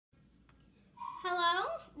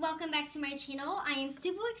welcome back to my channel. I am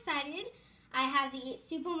super excited. I have the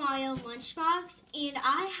Super Mario lunchbox, and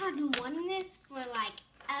I have been wanting this for like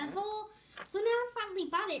ever. So now I finally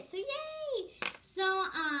bought it. So yay! So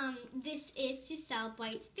this is to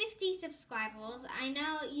celebrate 50 subscribers. I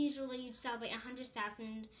know usually you celebrate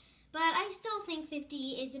 100,000, but I still think 50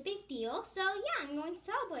 is a big deal. So yeah, I'm going to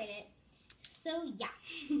celebrate it. So yeah.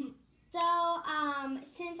 So,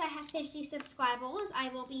 since I have 50 subscribers, I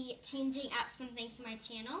will be changing up some things to my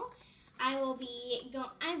channel. I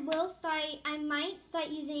might start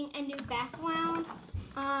using a new background.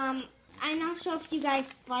 I'm not sure if you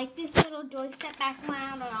guys like this little joystick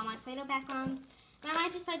background or all my Play-Doh backgrounds. I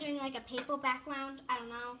might just start doing like a paper background, I don't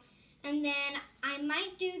know. And then I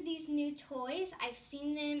might do these new toys. I've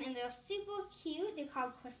seen them and they're super cute. They're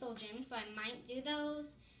called Crystal Gems, so I might do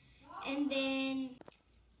those. And then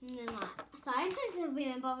what? So I trying to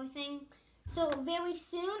remember everything. So very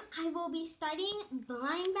soon I will be studying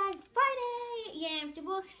Blind Bag Friday. Yeah, I'm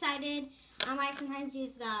super excited. I might sometimes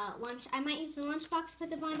use the lunchbox to put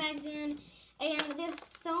the blind bags in. And there's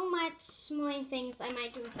so much more things I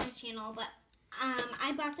might do with my channel, but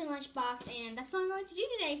I bought the lunchbox and that's what I'm going to do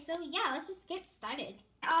today. So yeah, let's just get started.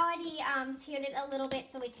 I already tiered it a little bit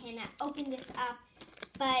so we can open this up.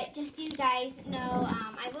 But just so you guys know,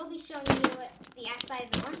 I will be showing you the outside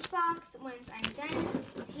of the lunchbox once I'm done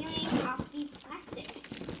tearing off the plastic.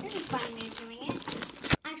 This is a fun way of doing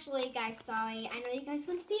it. Actually, guys, sorry. I know you guys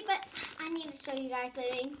want to see it, but I need to show you guys what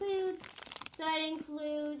it includes. So it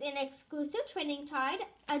includes an exclusive trading card,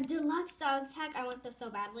 a deluxe dog tag. I want this so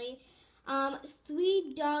badly.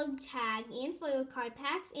 3 dog tag and photo card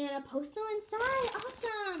packs, and a postal inside.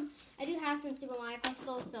 Awesome! I do have some Super Mario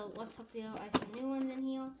postals, so let's hope there are some new ones in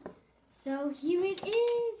here. So here it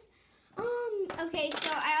is. Okay,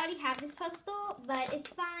 so I already have this postal, but it's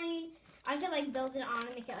fine. I could like build it on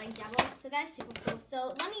and make it like double, so that's super cool.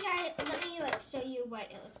 So let me like show you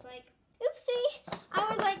what it looks like. Oopsie! I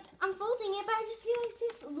was like unfolding it, but I just realized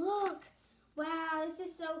this. Look! Wow, this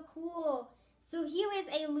is so cool. So here is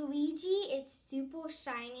a Luigi. It's super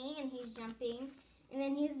shiny and he's jumping. And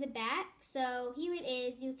then here's the back. So here it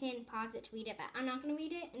is. You can pause it to read it, but I'm not going to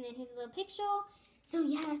read it. And then here's a little picture. So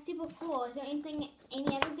yeah, that's super cool. Is there any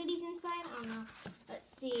other goodies inside? I don't know.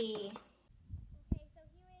 Let's see. Okay, so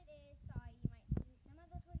here it is. Sorry, you might see some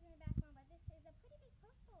other toys in the background, but this is a pretty big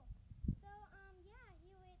postal. So yeah,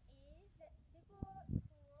 here it is. That's super cool.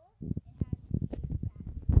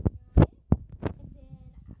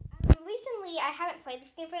 Recently, I haven't played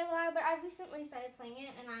this game for a while, but I recently started playing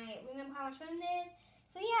it, and I remember how much fun it is.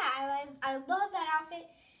 So yeah, I love that outfit.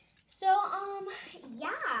 So yeah.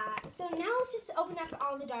 So now let's just open up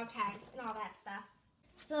all the dog tags and all that stuff.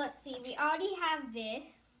 So let's see. We already have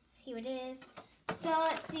this. Here it is. So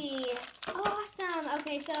let's see. Awesome.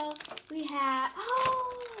 Okay, so we have.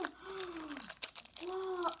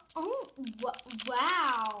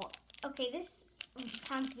 Wow. Okay, this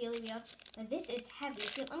sounds really weird, but this is heavy.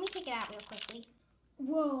 So let me take it out real quickly.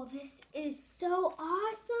 Whoa, this is so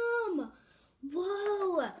awesome.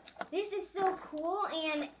 Whoa, this is so cool.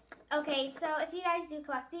 And okay, so if you guys do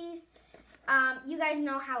collect these, you guys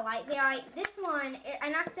know how light they are. This one,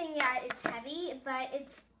 I'm not saying that it's heavy, but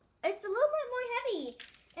it's a little bit more heavy.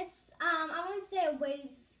 It's I wouldn't say it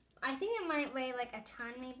weighs. I think it might weigh like a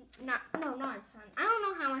ton, maybe not a ton. I don't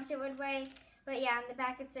know how much it would weigh. But yeah, on the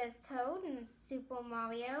back it says Toad and Super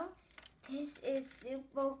Mario. This is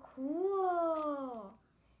super cool.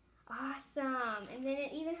 Awesome. And then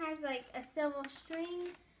it even has like a silver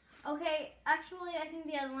string. Okay, actually I think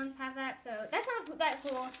the other ones have that, so that's not that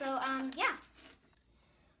cool. So yeah.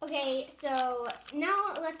 Okay, so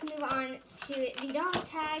now let's move on to the dog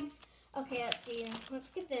tags. Okay, let's see.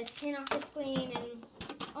 Let's get the tin off the screen and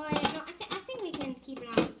I think we can keep it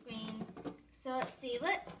on the screen. So let's see.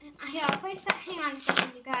 Hang on a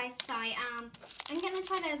second, you guys. Sorry. I'm gonna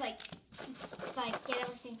try to get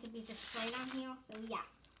everything to be displayed on here. So yeah.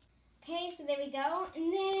 Okay. So there we go.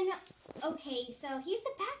 And then okay. So here's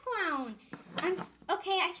the background.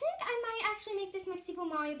 Okay. I think I might actually make this my Super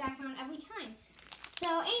Mario background every time.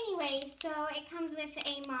 So anyway, so it comes with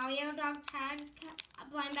a Mario dog tag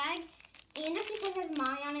blind bag, and just because it has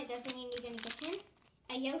Mario on it doesn't mean you're gonna get him.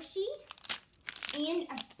 A Yoshi and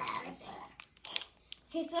a Bowser.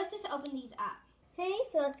 Okay, so let's just open these up. Okay,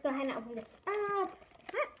 so let's go ahead and open this up.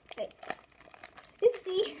 Wait.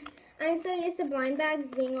 Oopsie. I'm so used to blind bags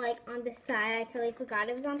being like on the side, I totally forgot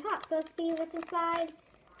it was on top. So let's see what's inside.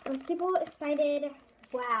 I'm super excited.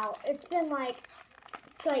 Wow, it's been like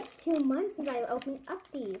 2 months since I opened up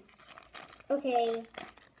these. Okay,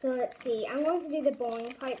 so let's see. I'm going to do the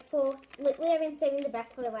boring part first. Lately, I've been saving the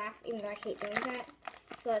best for the last, even though I hate doing that.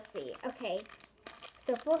 So let's see. Okay.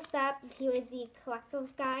 So first up, here is the collector's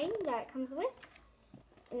guide that it comes with.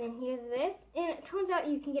 And then here's this. And it turns out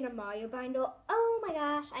you can get a Mario binder. Oh my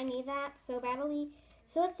gosh, I need that so badly.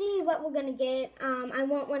 So let's see what we're going to get. I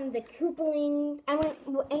want one of the Koopalings. I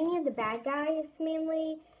want any of the bad guys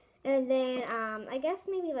mainly. And then I guess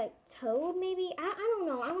maybe like Toad maybe. I don't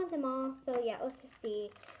know. I want them all. So yeah, let's just see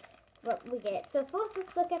what we get. So first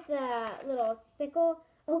let's look at the little sticker.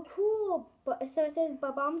 Oh cool. So it says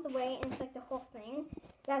Bob-ombs Away and it's like the whole thing.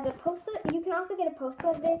 There's a poster. You can also get a poster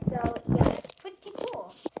of this. So yeah, it's pretty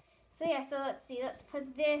cool. So yeah, so let's see. Let's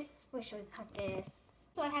put this. Where should we put this?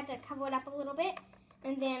 So I had to cover it up a little bit.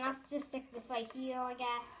 And then I'll just stick this right here, I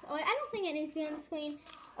guess. Oh, I don't think it needs to be on the screen.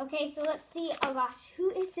 Okay, so let's see. Oh gosh,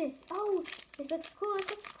 who is this? Oh, this looks cool. This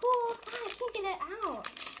looks cool. Ah, I can't get it out.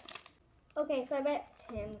 Okay, so I bet it's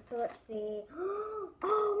him. So let's see.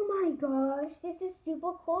 Oh my gosh, this is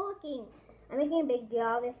super cool looking. I'm making a big deal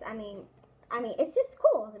of this. I mean, it's just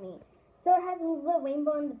cool to me. So it has a little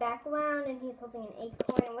rainbow in the background, and he's holding an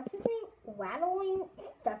acorn. And what's his name? Waddling?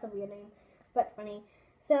 That's a weird name, but funny.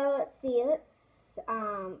 So let's see. Let's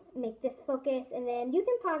make this focus, and then you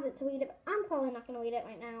can pause it to read it. I'm probably not going to read it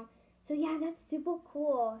right now. So yeah, that's super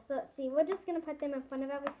cool. So let's see. We're just going to put them in front of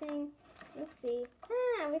everything. Let's see.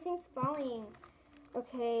 Ah, everything's falling.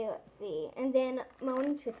 Okay, let's see. And then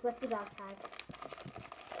Moment of Truth. What's the dog tag?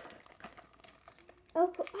 Oh,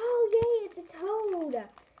 oh yay! It's a toad.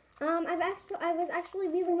 I was actually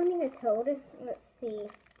really wanting a toad. Let's see.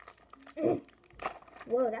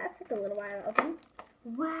 Whoa, that took a little while to open.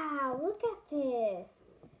 Wow, look at this.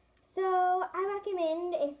 So I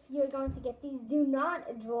recommend if you're going to get these, do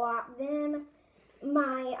not drop them.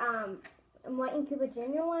 My White and Cooper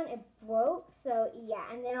Jr. one, it broke. So yeah,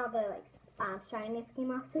 and then all the like shyness came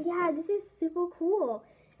off. So yeah, this is super cool.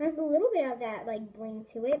 There's a little bit of that like bling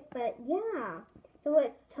to it, but yeah. So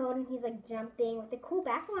it's Toad and he's like jumping with a cool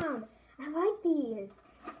background. I like these.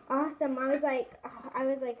 Awesome. I was like,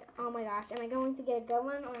 oh my gosh, am I going to get a good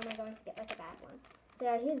one or am I going to get like a bad one? So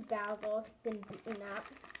yeah, here's Bowser. He's been beaten up.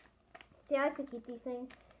 See, I like to keep these things.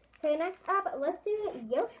 Okay, next up, let's do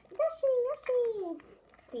Yoshi.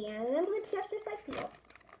 See, I remember the t-shirts I feel.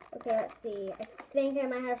 Okay, let's see. I think I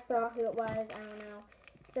might have saw who it was. I don't know.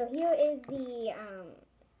 So here is the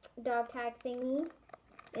dog tag thingy.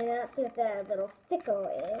 And let's see what the little sticker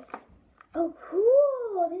is. Oh,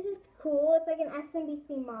 cool. This is cool. It's like an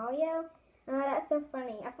SMB3 Mario. That's so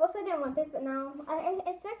funny. At first I didn't want this, but now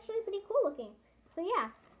it's actually pretty cool looking. So yeah,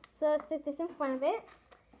 so let's stick this in front of it.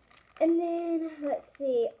 And then, let's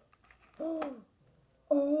see. Oh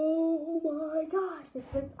my gosh, this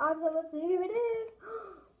looks awesome. Let's see who it is.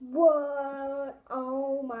 What?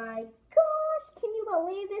 Oh my gosh, can you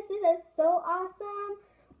believe this? This is so awesome.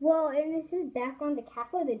 Well, and this is back on the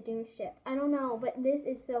Castle of the Doom ship. I don't know, but this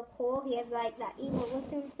is so cool. He has like that evil look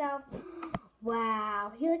to himself.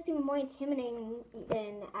 Wow, he looks even more intimidating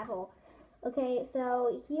than Apple. Okay,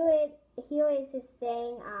 so here is his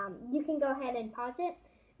thing. You can go ahead and pause it.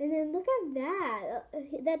 And then look at that.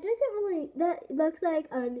 That looks like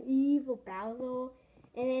an evil Bowser.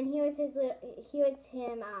 And then here's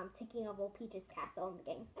him taking over Peach's castle in the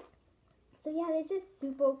game. So yeah, this is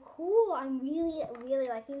super cool. I'm really, really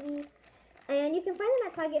liking these. And you can find them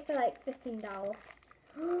at Target for like $15.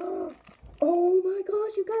 Oh my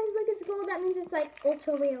gosh, you guys, look, it's gold. That means it's like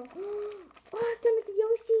ultra real. Awesome, it's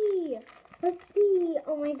Yoshi. Let's see.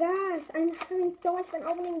 Oh my gosh, I'm having so much fun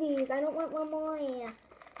opening these. I don't want one more.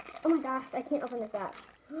 Oh my gosh, I can't open this up.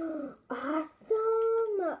 Awesome.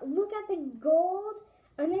 Look at the gold.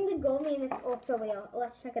 I think the gold means it's ultra real.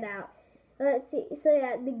 Let's check it out. Let's see. So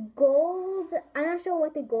yeah, the gold. I'm not sure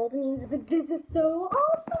what the gold means, but this is so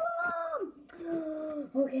awesome.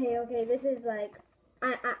 Okay. This is like,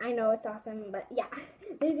 I know it's awesome, but yeah,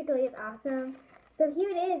 basically it's awesome. So here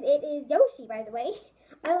it is. It is Yoshi, by the way.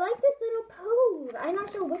 I like this little pose. I'm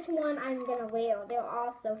not sure which one I'm gonna wear. They're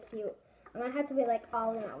all so cute. I might have to wear like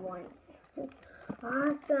all of them at once.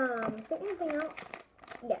 Awesome. Is there anything else?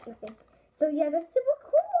 Yeah, nothing. So yeah, that's super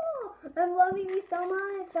cool. I'm loving these so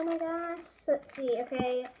much. Oh my gosh. Let's see.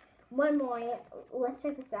 Okay, one more. Let's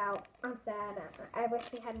check this out. I'm sad. I wish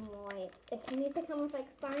we had more. It needs to come with like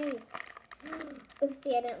 5.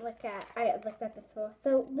 Oopsie, I looked at this first.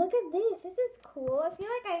 So look at this. This is cool. I feel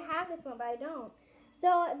like I have this one, but I don't.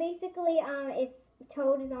 So basically, it's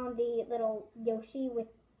Toad is on the little Yoshi with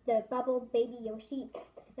the bubble baby Yoshi.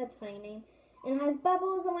 That's a funny name. And it has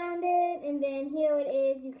bubbles around it. And then here it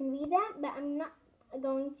is. You can read that, but I'm not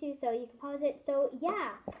going to, so you can pause it. So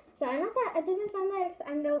yeah. So I'm not that. It doesn't sound that.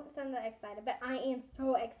 I don't sound that excited, but I am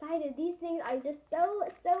so excited. These things are just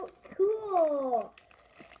so cool.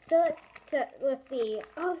 So let's So, let's see.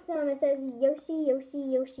 Awesome. It says Yoshi,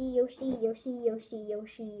 Yoshi, Yoshi, Yoshi, Yoshi, Yoshi,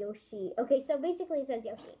 Yoshi, Yoshi. Okay, so basically it says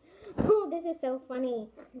Yoshi. Oh, this is so funny.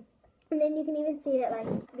 And then you can even see it, like,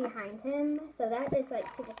 behind him. So that is, like,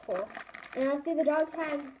 super cool. And let's see the dog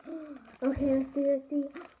tag. Okay, let's see.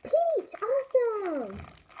 Peach! Awesome!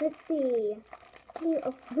 Let's see. Where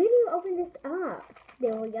do you open this up?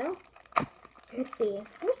 There we go. Let's see.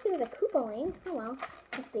 I wish there was a Koopa link. Oh, well.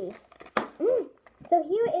 Let's see. So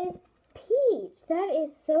here is Peach. That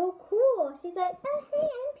is so cool. She's like, oh, hey,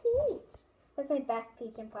 I'm Peach. That's my best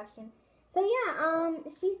Peach impression. So yeah,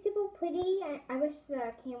 she's super pretty. I wish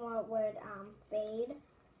the camera would fade.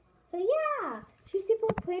 So yeah, she's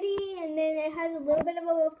super pretty, and then it has a little bit of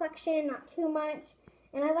a reflection, not too much.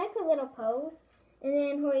 And I like her little pose. And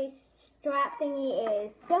then her strap thingy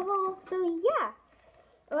is silver. So yeah.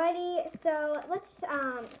 Alrighty, so let's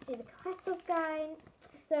see the collector's guide.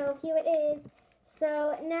 So here it is.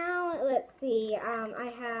 So now let's see.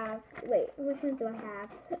 I have, wait, which ones do I have?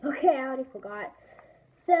 Okay, I already forgot.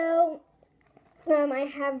 So I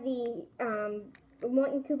have the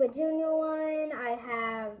Morton Koopa Jr. one. I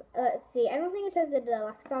have, let's see, I don't think it shows the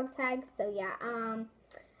deluxe dog tags. So yeah,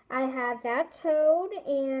 I have that Toad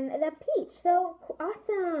and the Peach. So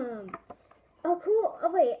awesome. Oh, cool.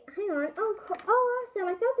 Oh, wait. Hang on. Oh, cool. Oh, awesome.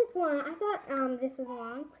 I thought this was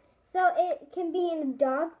long. So it can be in a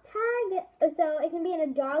dog tag. So it can be in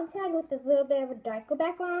a dog tag with a little bit of a darker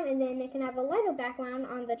background, and then it can have a lighter background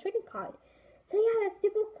on the trading card. So yeah, that's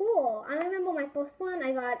super cool. I remember my first one,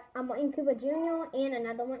 I got a Morton Koopa Jr. and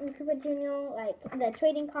another Morton Koopa Jr., like the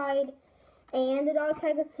trading card, and the dog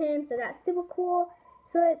tag was him. So that's super cool.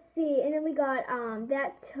 So let's see. And then we got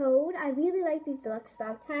that Toad. I really like these deluxe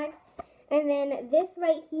dog tags. And then this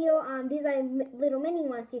right here, these are little mini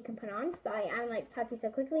ones you can put on. Sorry, I'm like talking so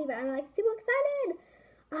quickly, but I'm like super excited.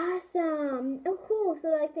 Awesome. Oh, cool. So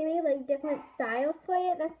like they made like different styles for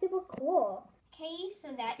it. That's super cool. Okay, so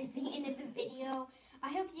that is the end of the video.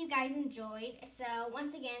 I hope you guys enjoyed. So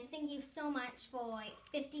once again, thank you so much for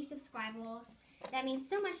 50 subscribers. That means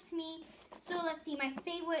so much to me. So let's see, my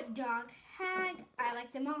favorite dog tag. I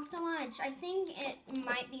like them all so much. I think it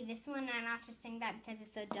might be this one, and I'm not just saying that because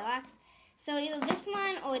it's so deluxe. So either this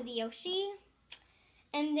one or the Yoshi.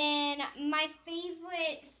 And then my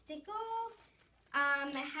favorite sticker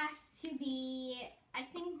has to be, I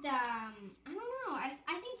think I don't know, I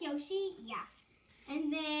think Yoshi, yeah.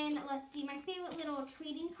 And then, let's see, my favorite little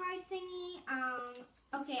trading card thingy.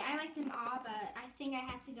 Okay, I like them all, but I think I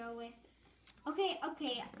had to go with,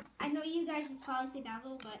 okay, I know you guys would probably say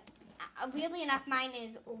Basil, but weirdly enough, mine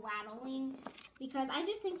is Rattling, because I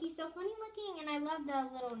just think he's so funny looking, and I love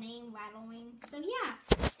the little name, Rattling. So yeah,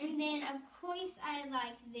 and then of course I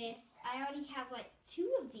like this. I already have like 2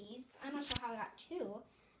 of these. I'm not sure how I got 2,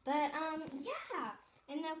 but yeah.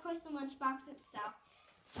 And then of course the lunchbox itself.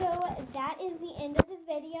 So that is the end of the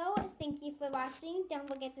video. Thank you for watching. Don't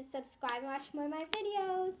forget to subscribe and watch more of my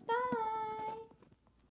videos. Bye!